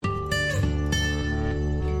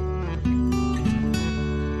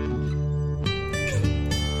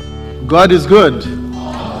God is good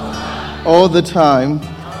all the time.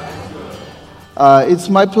 It's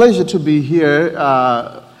my pleasure to be here.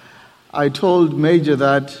 I told Major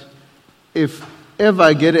that if ever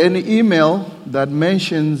I get any email that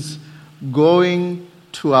mentions going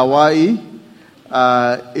to Hawaii,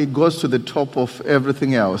 it goes to the top of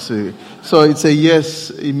everything else. So it's a yes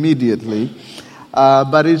immediately.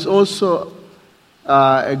 But it's also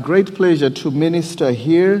a great pleasure to minister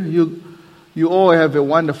here. You all have a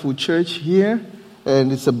wonderful church here,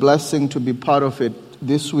 and it's a blessing to be part of it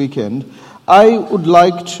this weekend. I would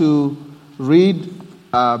like to read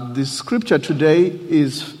the scripture today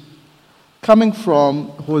is coming from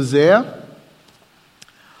Hosea.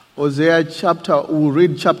 Hosea we'll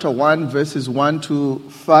read chapter 1, verses 1 to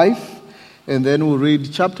 5, and then we'll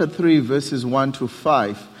read chapter 3, verses 1 to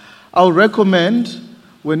 5. I'll recommend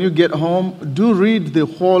when you get home, do read the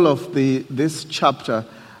whole of this chapter,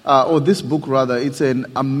 or this book rather. It's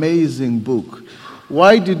an amazing book.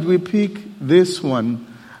 Why did we pick this one?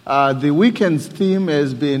 The weekend's theme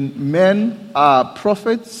has been men are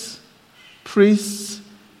prophets, priests,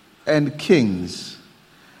 and kings.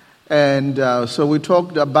 And so we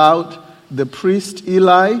talked about the priest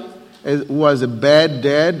Eli, who was a bad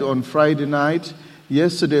dad on Friday night.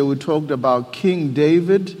 Yesterday we talked about King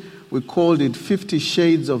David. We called it 50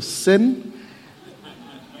 Shades of Sin.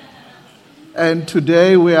 And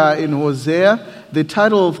today we are in Hosea. The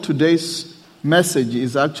title of today's message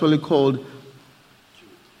is actually called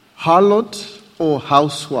Harlot or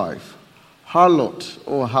Housewife. Harlot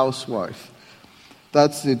or Housewife.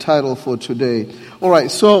 That's the title for today. All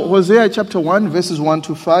right, so Hosea chapter 1, verses 1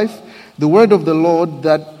 to 5. The word of the Lord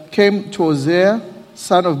that came to Hosea,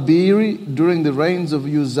 son of Beeri, during the reigns of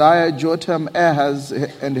Uzziah, Jotham, Ahaz,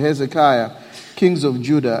 and Hezekiah, kings of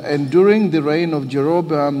Judah, and during the reign of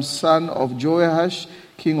Jeroboam, son of Joash,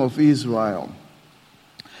 king of Israel.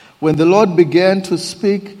 When the Lord began to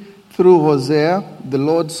speak through Hosea, the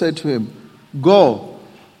Lord said to him, "Go,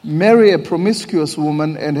 marry a promiscuous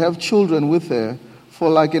woman and have children with her, for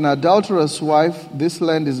like an adulterous wife, this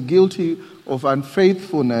land is guilty of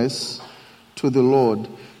unfaithfulness to the Lord."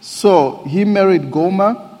 So he married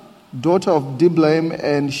Gomer, daughter of Diblaim,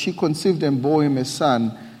 and she conceived and bore him a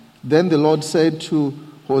son. Then the Lord said to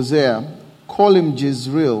Hosea, "Call him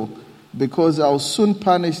Jezreel, because I'll soon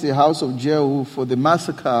punish the house of Jehu for the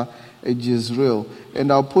massacre at Jezreel,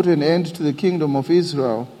 and I'll put an end to the kingdom of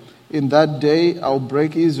Israel. In that day I'll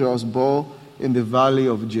break Israel's bow in the valley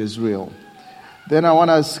of Jezreel." Then I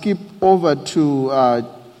want to skip over to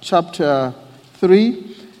chapter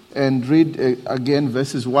 3 and read again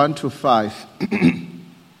verses 1 to 5.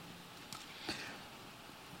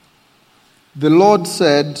 The Lord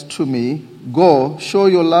said to me, "Go, show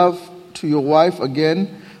your love to your wife again,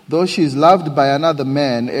 though she is loved by another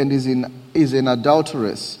man and is an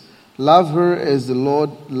adulteress. Love her as the Lord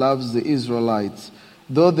loves the Israelites,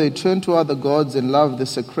 though they turn to other gods and love the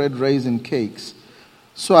sacred raisin cakes."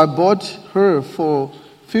 So I bought her for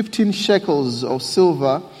 15 shekels of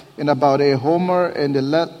silver and about a homer and a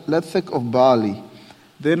lethek of barley.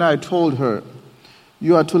 Then I told her,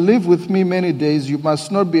 "You are to live with me many days. You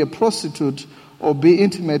must not be a prostitute or be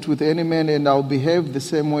intimate with any man, and I'll behave the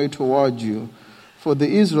same way toward you. For the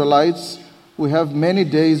Israelites who have many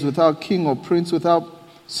days without king or prince, without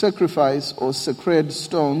sacrifice or sacred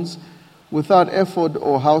stones, without ephod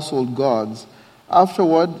or household gods.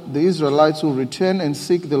 Afterward, the Israelites will return and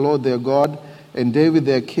seek the Lord their God and David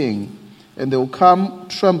their king, and they will come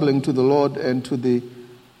trembling to the Lord and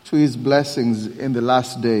to his blessings in the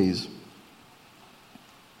last days."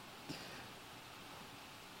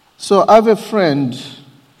 So I have a friend,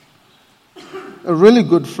 a really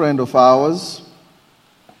good friend of ours.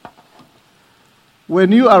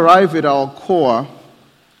 When you arrive at our core,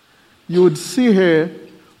 you would see her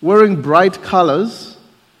wearing bright colors,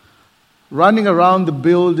 running around the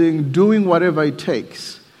building, doing whatever it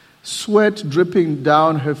takes, sweat dripping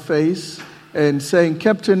down her face, and saying,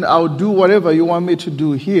 "Captain, I'll do whatever you want me to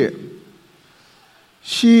do here."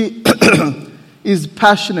 She is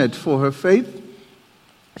passionate for her faith.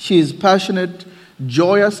 She is passionate,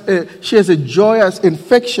 joyous. She has a joyous,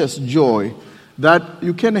 infectious joy that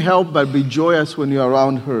you can't help but be joyous when you're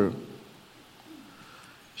around her.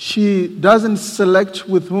 She doesn't select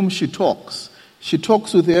with whom she talks. She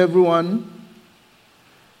talks with everyone.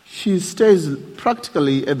 She stays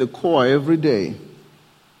practically at the core every day.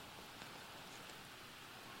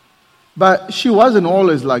 But she wasn't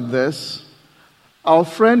always like this. Our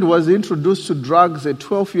friend was introduced to drugs at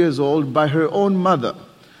 12 years old by her own mother,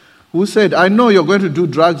 who said, "I know you're going to do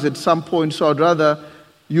drugs at some point, so I'd rather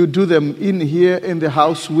you do them in here in the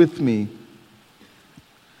house with me."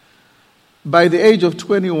 By the age of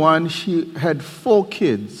 21, she had 4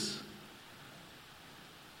 kids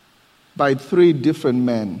by 3 different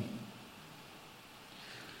men.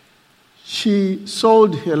 She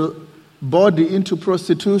sold her body into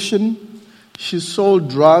prostitution. She sold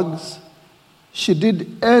drugs. She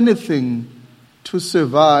did anything to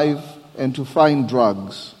survive and to find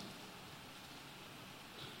drugs.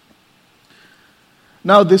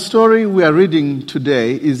 Now, the story we are reading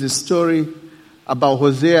today is a story about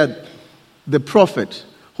Hosea, the prophet.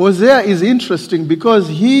 Hosea is interesting because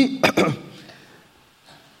he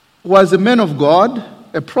was a man of God.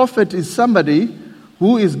 A prophet is somebody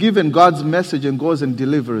who is given God's message and goes and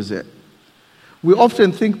delivers it. We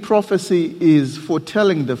often think prophecy is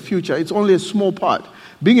foretelling the future. It's only a small part.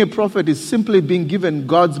 Being a prophet is simply being given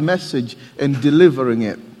God's message and delivering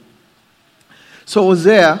it. So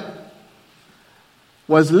Hosea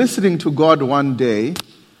was listening to God one day,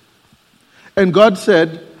 and God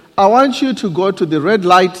said, I want you to go to the red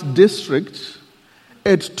light district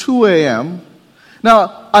at 2 a.m.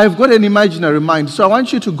 Now, I've got an imaginary mind, so I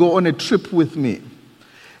want you to go on a trip with me.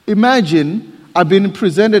 Imagine, I've been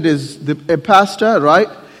presented as a pastor, right?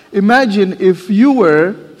 Imagine if you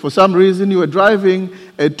were, for some reason, you were driving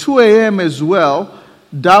at 2 a.m. as well,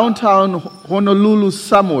 downtown Honolulu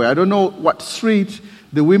somewhere. I don't know what street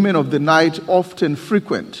the women of the night often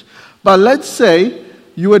frequent. But let's say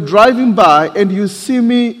you were driving by and you see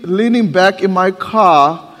me leaning back in my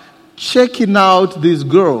car, checking out these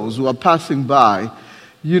girls who are passing by.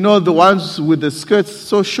 You know, the ones with the skirts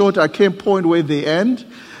so short I can't point where they end.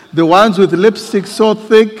 The ones with lipstick so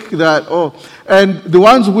thick that, and the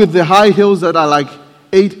ones with the high heels that are like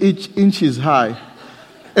 8 inches high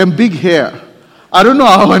and big hair. I don't know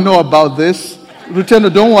how I know about this.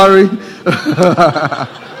 Lieutenant, don't worry.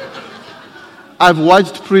 I've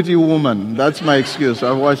watched Pretty Woman. That's my excuse.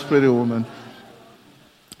 I've watched Pretty Woman.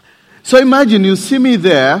 So imagine you see me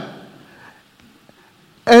there,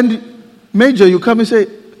 and Major, you come and say,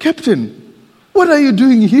 Captain, what are you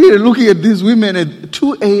doing here looking at these women at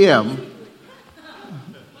 2 a.m.?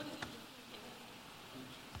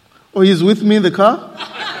 Oh, he's with me in the car?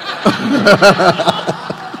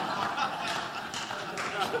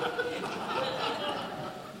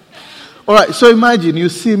 All right, so imagine you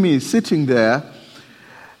see me sitting there,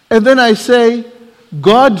 and then I say,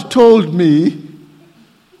 God told me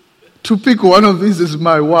to pick one of these as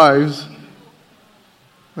my wives.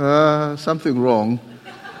 Something wrong.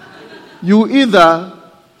 You either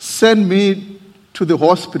send me to the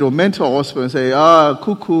hospital, mental hospital, and say,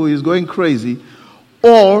 cuckoo is going crazy,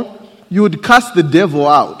 or you would cast the devil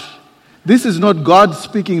out. This is not God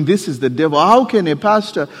speaking, this is the devil. How can a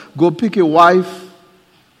pastor go pick a wife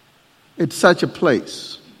at such a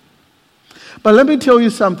place? But let me tell you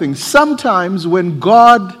something. Sometimes when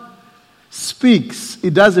God speaks,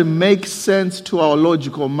 it doesn't make sense to our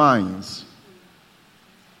logical minds.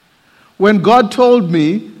 When God told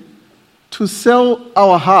me to sell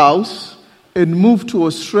our house and move to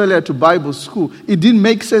Australia to Bible school, it didn't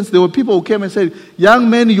make sense. There were people who came and said,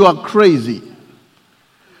 young man, you are crazy.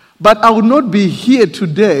 But I would not be here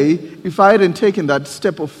today if I hadn't taken that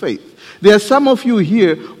step of faith. There are some of you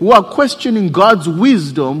here who are questioning God's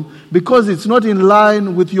wisdom because it's not in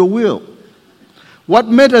line with your will. What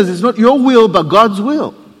matters is not your will, but God's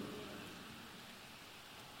will.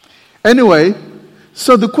 Anyway,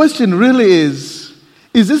 so the question really is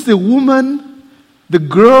this the woman, the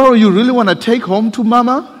girl you really want to take home to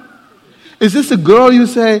mama? Is this a girl you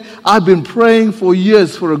say, I've been praying for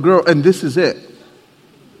years for a girl and this is it?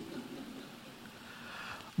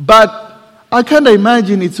 But I kind of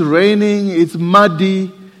imagine it's raining, it's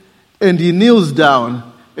muddy, and he kneels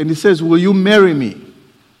down and he says, will you marry me?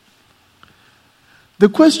 The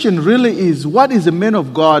question really is, what is a man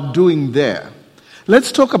of God doing there?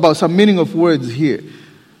 Let's talk about some meaning of words here.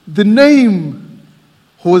 The name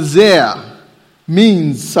Hosea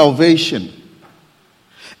means salvation.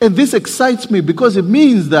 And this excites me because it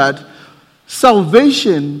means that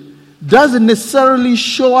salvation doesn't necessarily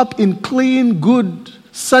show up in clean, good,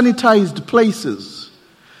 sanitized places.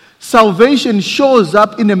 Salvation shows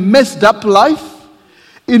up in a messed up life,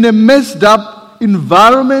 in a messed up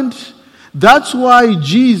environment. That's why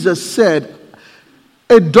Jesus said,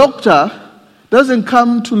 a doctor doesn't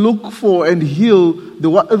come to look for and heal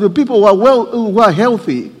the people who are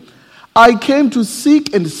healthy. I came to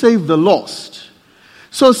seek and save the lost.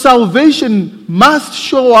 So salvation must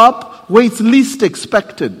show up where it's least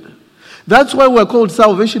expected. That's why we're called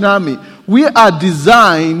Salvation Army. We are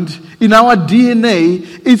designed in our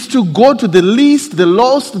DNA is to go to the least, the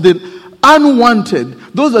lost, the unwanted.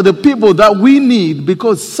 Those are the people that we need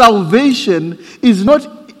because salvation is not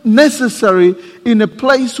necessary in a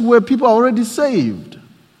place where people are already saved.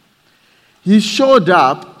 He showed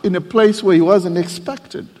up in a place where he wasn't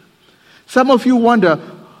expected. Some of you wonder,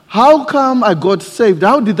 how come I got saved?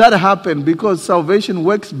 How did that happen? Because salvation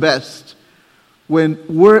works best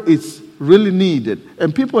where it's really needed.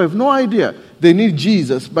 And people have no idea they need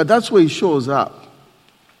Jesus, but that's where he shows up.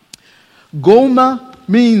 Goma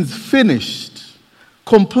means finished,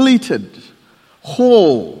 completed,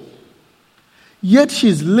 whole. Yet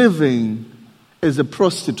she's living as a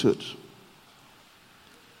prostitute.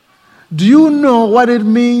 Do you know what it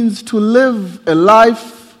means to live a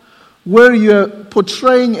life where you're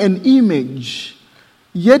portraying an image,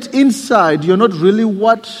 yet inside you're not really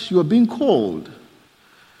what you're being called?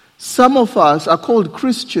 Some of us are called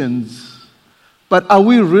Christians, but are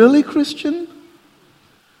we really Christian?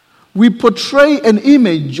 We portray an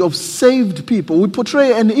image of saved people. We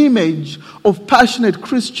portray an image of passionate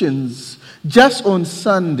Christians just on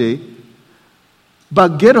Sunday.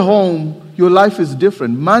 But get home, your life is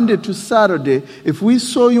different. Monday to Saturday, if we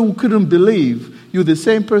saw you, we couldn't believe you're the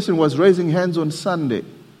same person who was raising hands on Sunday.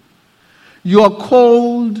 You are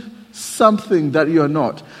called something that you're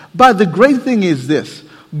not. But the great thing is this.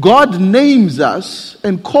 God names us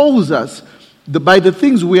and calls us by the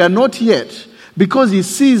things we are not yet, because he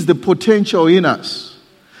sees the potential in us.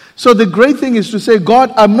 So the great thing is to say,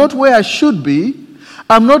 God, I'm not where I should be.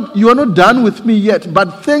 You are not done with me yet,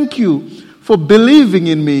 but thank you for believing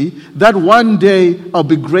in me that one day I'll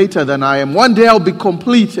be greater than I am. One day I'll be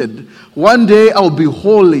completed. One day I'll be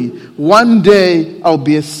holy. One day I'll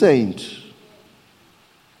be a saint.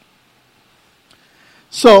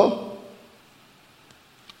 So,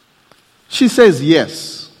 she says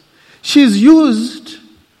yes. She's used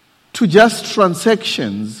to just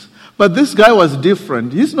transactions, but this guy was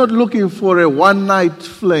different. He's not looking for a one-night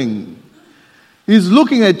fling. He's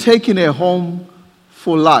looking at taking her home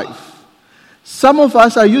for life. Some of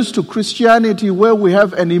us are used to Christianity where we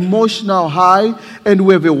have an emotional high and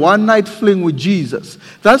we have a one-night fling with Jesus.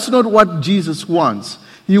 That's not what Jesus wants.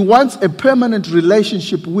 He wants a permanent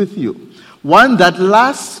relationship with you. One that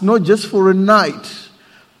lasts not just for a night,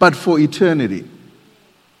 but for eternity.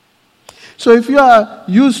 So if you are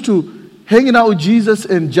used to hanging out with Jesus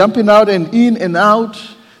and jumping out and in and out,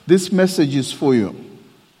 this message is for you.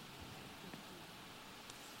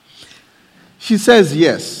 She says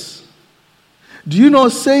yes. Do you know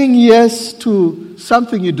saying yes to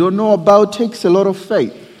something you don't know about takes a lot of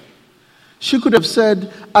faith? She could have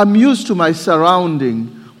said, I'm used to my surrounding.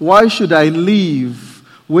 Why should I leave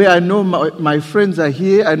where I know my friends are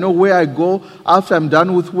here? I know where I go after I'm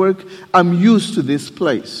done with work. I'm used to this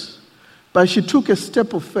place. But she took a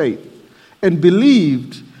step of faith and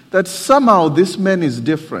believed that somehow this man is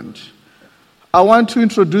different. I want to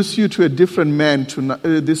introduce you to a different man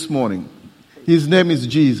this morning. His name is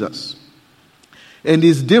Jesus. And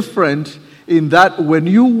he's different in that when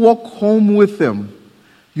you walk home with him,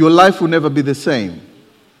 your life will never be the same.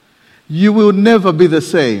 You will never be the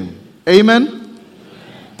same. Amen? Amen.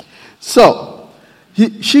 So,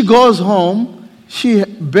 she goes home, she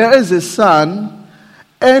bears a son,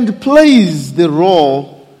 and plays the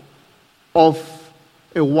role of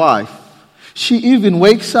a wife. She even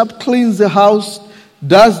wakes up, cleans the house,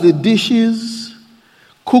 does the dishes,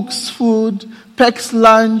 cooks food, packs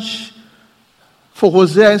lunch for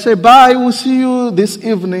Hosea and say, bye, we'll see you this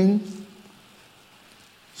evening.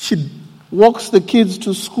 She walks the kids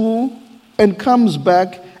to school and comes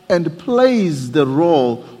back and plays the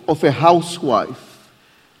role of a housewife.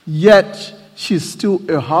 Yet, she's still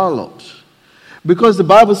a harlot. Because the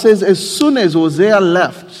Bible says as soon as Hosea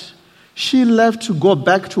left, she left to go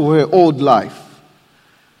back to her old life.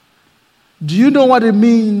 Do you know what it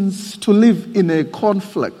means to live in a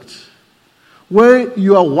conflict where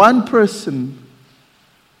you are one person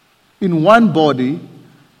in one body,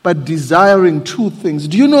 but desiring two things?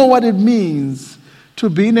 Do you know what it means to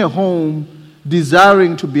be in a home,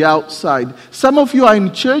 desiring to be outside? Some of you are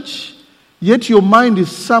in church, yet your mind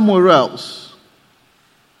is somewhere else.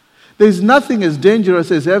 There's nothing as dangerous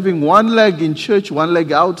as having one leg in church, one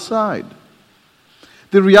leg outside.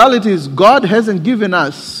 The reality is God hasn't given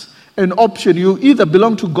us an option. You either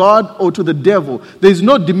belong to God or to the devil. There's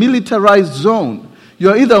no demilitarized zone.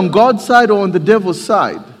 You're either on God's side or on the devil's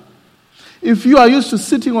side. If you are used to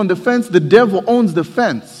sitting on the fence, the devil owns the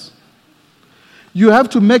fence. You have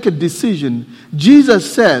to make a decision.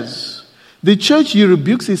 Jesus says, the church he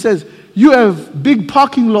rebukes, he says, you have big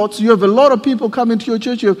parking lots, you have a lot of people coming to your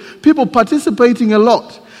church, you have people participating a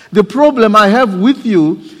lot. The problem I have with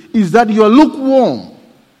you is that you are lukewarm.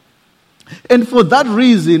 And for that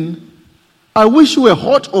reason, I wish you were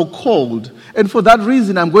hot or cold. And for that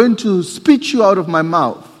reason, I'm going to spit you out of my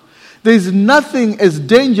mouth. There is nothing as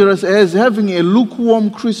dangerous as having a lukewarm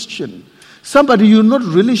Christian. Somebody you're not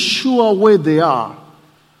really sure where they are.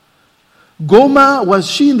 Goma, was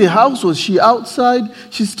she in the house? Was she outside?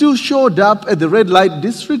 She still showed up at the red light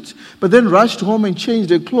district, but then rushed home and changed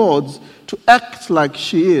her clothes to act like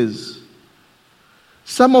she is.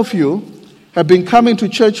 Some of you have been coming to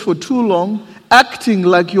church for too long, acting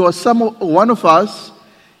like you are one of us,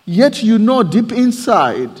 yet you know deep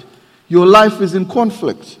inside your life is in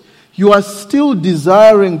conflict. You are still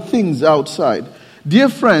desiring things outside. Dear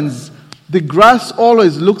friends, the grass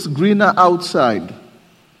always looks greener outside.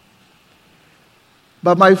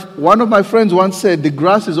 But one of my friends once said, the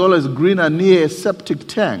grass is always greener near a septic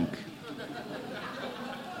tank.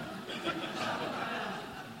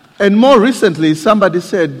 And more recently, somebody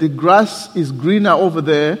said the grass is greener over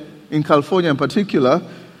there, in California in particular,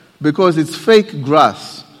 because it's fake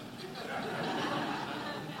grass.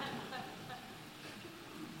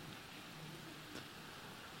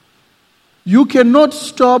 You cannot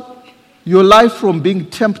stop your life from being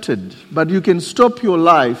tempted, but you can stop your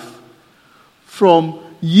life from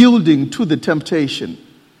yielding to the temptation.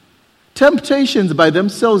 Temptations by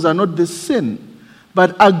themselves are not the sin,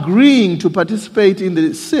 but agreeing to participate in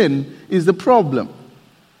the sin is the problem.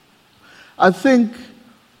 I think it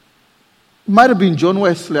might have been John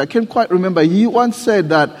Wesley, I can't quite remember. He once said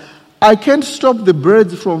that I can't stop the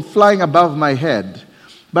birds from flying above my head,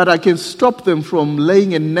 but I can stop them from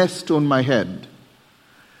laying a nest on my head.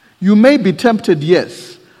 You may be tempted,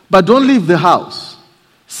 yes, but don't leave the house.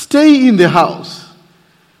 Stay in the house.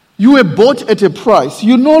 You were bought at a price.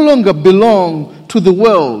 You no longer belong to the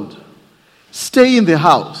world. Stay in the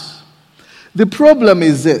house. The problem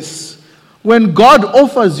is this. When God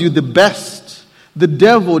offers you the best, the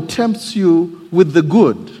devil tempts you with the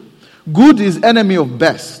good. Good is enemy of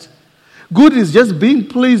best. Good is just being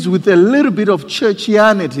pleased with a little bit of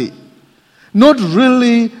churchianity, not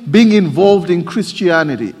really being involved in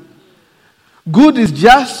Christianity. Good is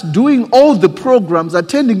just doing all the programs,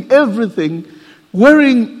 attending everything,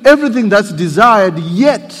 wearing everything that's desired,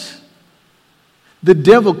 yet the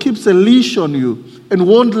devil keeps a leash on you and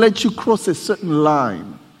won't let you cross a certain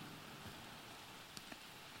line.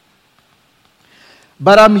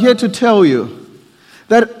 But I'm here to tell you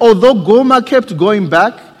that although Goma kept going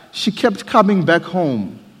back, she kept coming back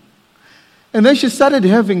home. And then she started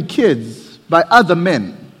having kids by other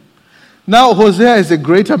men. Now, Hosea is a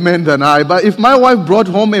greater man than I, but if my wife brought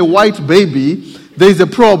home a white baby, there's a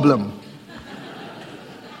problem.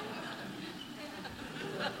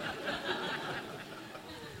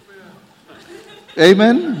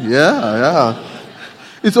 Amen? Yeah.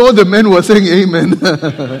 It's all the men who are saying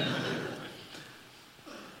amen.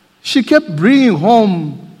 She kept bringing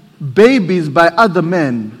home babies by other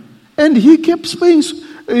men. And he kept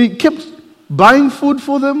buying food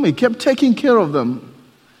for them. He kept taking care of them.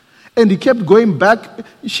 And he kept going back.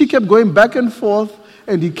 She kept going back and forth.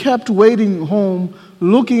 And he kept waiting home,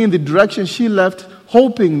 looking in the direction she left,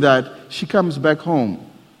 hoping that she comes back home.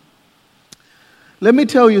 Let me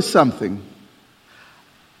tell you something.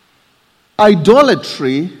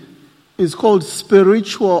 Idolatry is called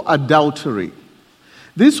spiritual adultery.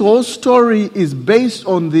 This whole story is based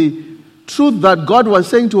on the truth that God was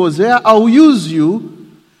saying to Hosea, I'll use you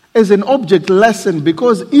as an object lesson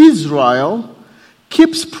because Israel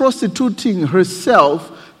keeps prostituting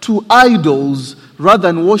herself to idols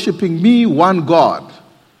rather than worshiping me, one God.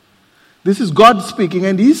 This is God speaking,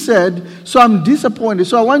 and he said, so I'm disappointed.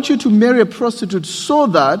 So I want you to marry a prostitute so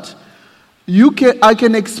that I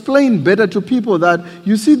can explain better to people that,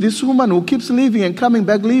 you see, this woman who keeps leaving and coming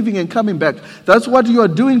back, leaving and coming back, that's what you are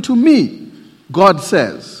doing to me, God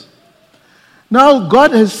says. Now,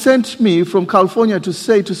 God has sent me from California to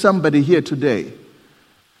say to somebody here today,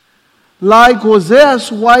 like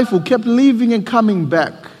Hosea's wife who kept leaving and coming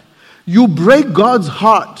back, you break God's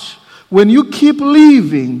heart when you keep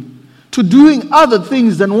leaving to doing other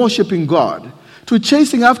things than worshiping God, to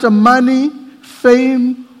chasing after money,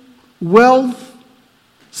 fame, wealth,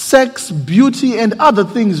 sex, beauty, and other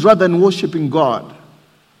things rather than worshiping God.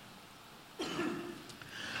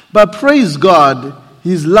 But praise God,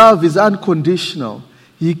 his love is unconditional.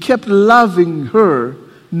 He kept loving her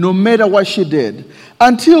no matter what she did.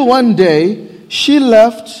 Until one day, she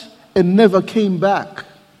left and never came back.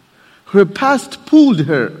 Her past pulled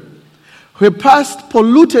her. Her past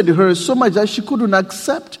polluted her so much that she couldn't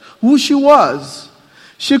accept who she was.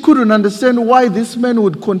 She couldn't understand why this man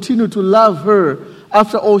would continue to love her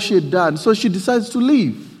after all she had done. So she decides to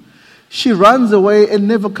leave. She runs away and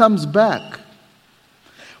never comes back.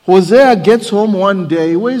 Hosea gets home one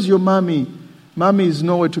day. Where's your mommy? Mommy is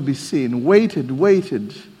nowhere to be seen.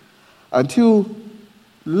 Waited until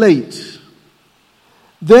late.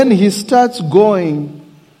 Then he starts going,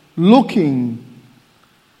 looking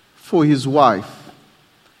for his wife.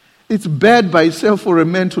 It's bad by itself for a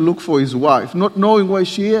man to look for his wife, not knowing where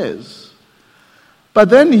she is. But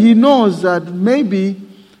then he knows that maybe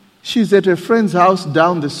she's at a friend's house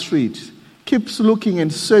down the street. Keeps looking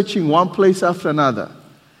and searching one place after another,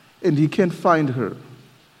 and he can't find her.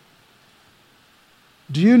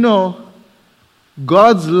 Do you know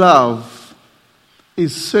God's love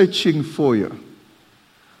is searching for you?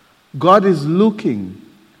 God is looking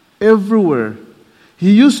everywhere.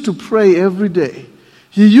 He used to pray every day.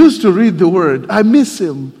 He used to read the Word. I miss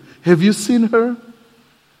him. Have you seen her?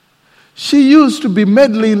 She used to be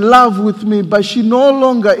madly in love with me, but she no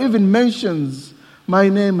longer even mentions my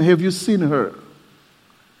name. Have you seen her?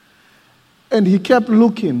 And he kept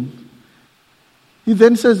looking. He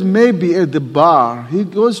then says, maybe at the bar. He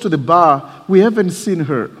goes to the bar. We haven't seen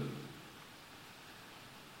her.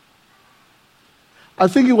 I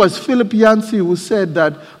think it was Philip Yancey who said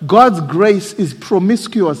that God's grace is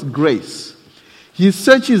promiscuous grace. He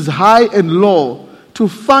searches high and low to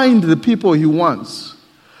find the people he wants.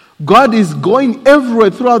 God is going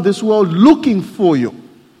everywhere throughout this world looking for you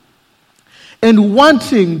and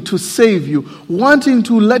wanting to save you, wanting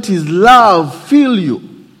to let his love fill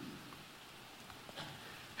you.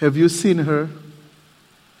 Have you seen her?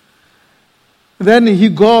 Then he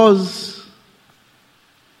goes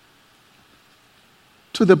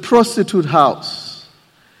to the prostitute house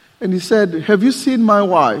and he said, have you seen my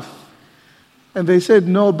wife? And they said,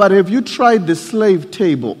 no, but have you tried the slave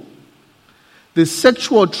table, the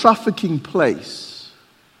sexual trafficking place?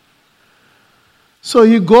 So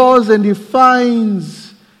he goes and he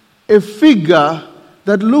finds a figure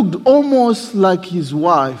that looked almost like his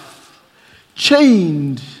wife,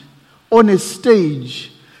 chained on a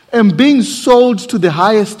stage and being sold to the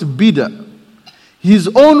highest bidder. His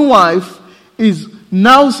own wife is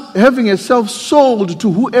now having herself sold to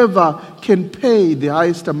whoever can pay the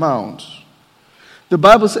highest amount. The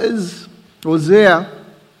Bible says Hosea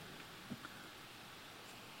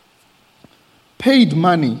paid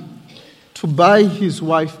money to buy his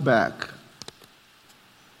wife back.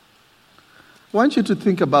 I want you to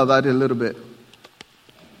think about that a little bit.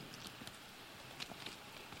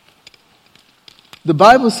 The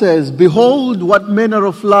Bible says, behold, what manner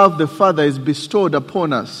of love the Father has bestowed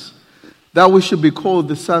upon us, that we should be called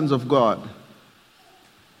the sons of God.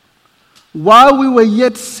 While we were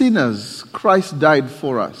yet sinners, Christ died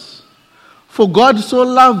for us. For God so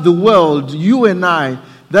loved the world, you and I,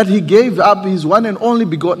 that he gave up his one and only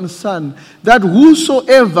begotten Son, that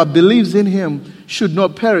whosoever believes in him should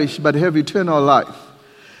not perish but have eternal life.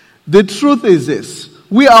 The truth is this: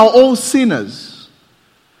 we are all sinners.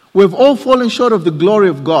 We've all fallen short of the glory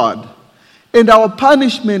of God, and our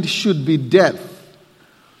punishment should be death.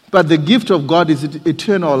 But the gift of God is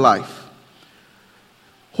eternal life.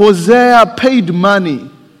 Hosea paid money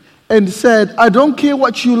and said, I don't care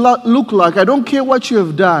what you look like. I don't care what you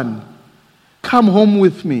have done. Come home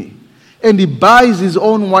with me. And he buys his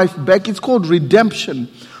own wife back. It's called redemption.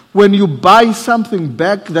 When you buy something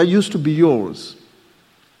back that used to be yours.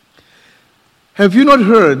 Have you not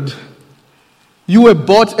heard you were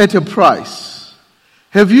bought at a price?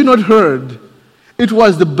 Have you not heard it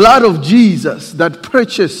was the blood of Jesus that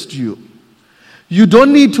purchased you? You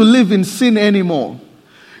don't need to live in sin anymore.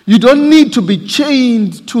 You don't need to be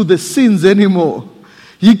chained to the sins anymore.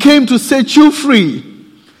 He came to set you free.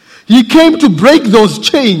 He came to break those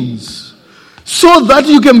chains so that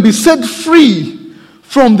you can be set free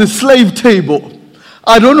from the slave table.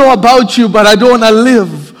 I don't know about you, but I don't want to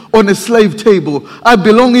live on a slave table. I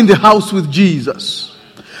belong in the house with Jesus.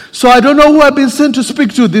 So I don't know who I've been sent to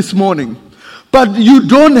speak to this morning, but you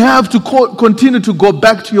don't have to continue to go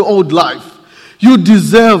back to your old life. You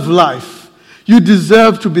deserve life. You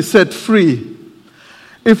deserve to be set free.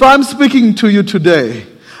 If I'm speaking to you today,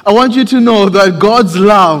 I want you to know that God's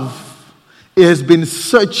love has been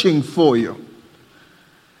searching for you.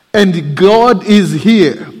 And God is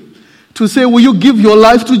here to say, will you give your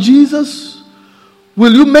life to Jesus?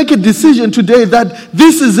 Will you make a decision today that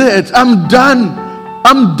this is it? I'm done.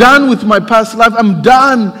 I'm done with my past life. I'm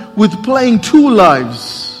done with playing two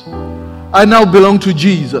lives. I now belong to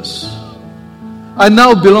Jesus. I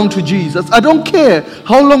now belong to Jesus. I don't care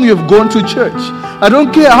how long you've gone to church. I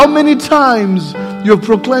don't care how many times you've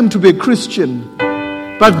proclaimed to be a Christian.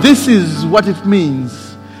 But this is what it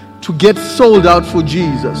means to get sold out for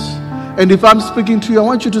Jesus. And if I'm speaking to you, I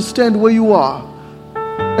want you to stand where you are.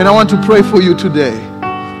 And I want to pray for you today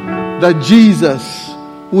that Jesus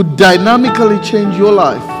would dynamically change your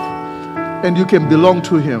life and you can belong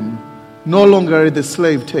to him, no longer at the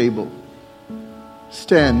slave table.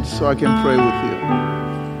 stand so I can pray with you.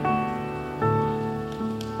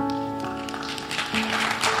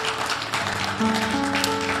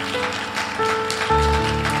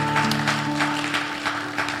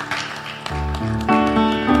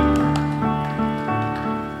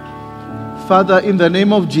 Father, in the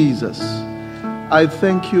name of Jesus, I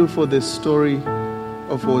thank you for the story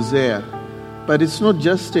of Hosea. But it's not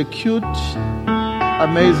just a cute,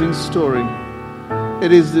 amazing story.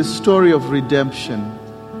 It is the story of redemption.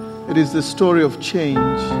 It is the story of change.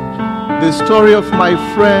 The story of my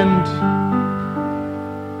friend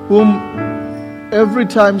whom every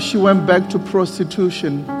time she went back to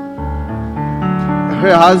prostitution,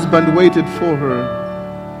 her husband waited for her.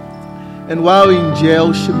 And while in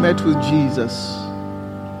jail, she met with Jesus.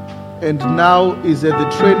 And now is at the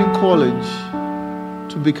training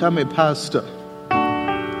college to become a pastor.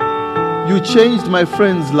 You changed my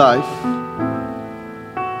friend's life.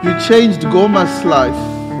 You changed Goma's life.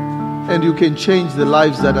 And you can change the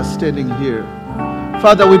lives that are standing here.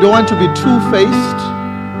 Father, we don't want to be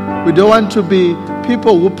two-faced. We don't want to be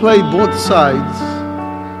people who play both sides.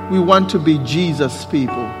 We want to be Jesus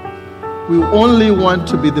people. We only want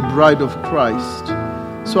to be the bride of Christ.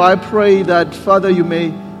 So I pray that, Father, you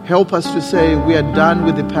may help us to say we are done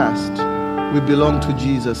with the past. We belong to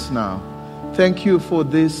Jesus now. Thank you for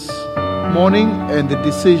this morning and the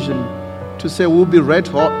decision to say we'll be red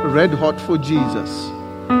hot for Jesus.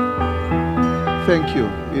 Thank you.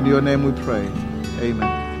 In your name we pray.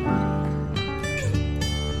 Amen.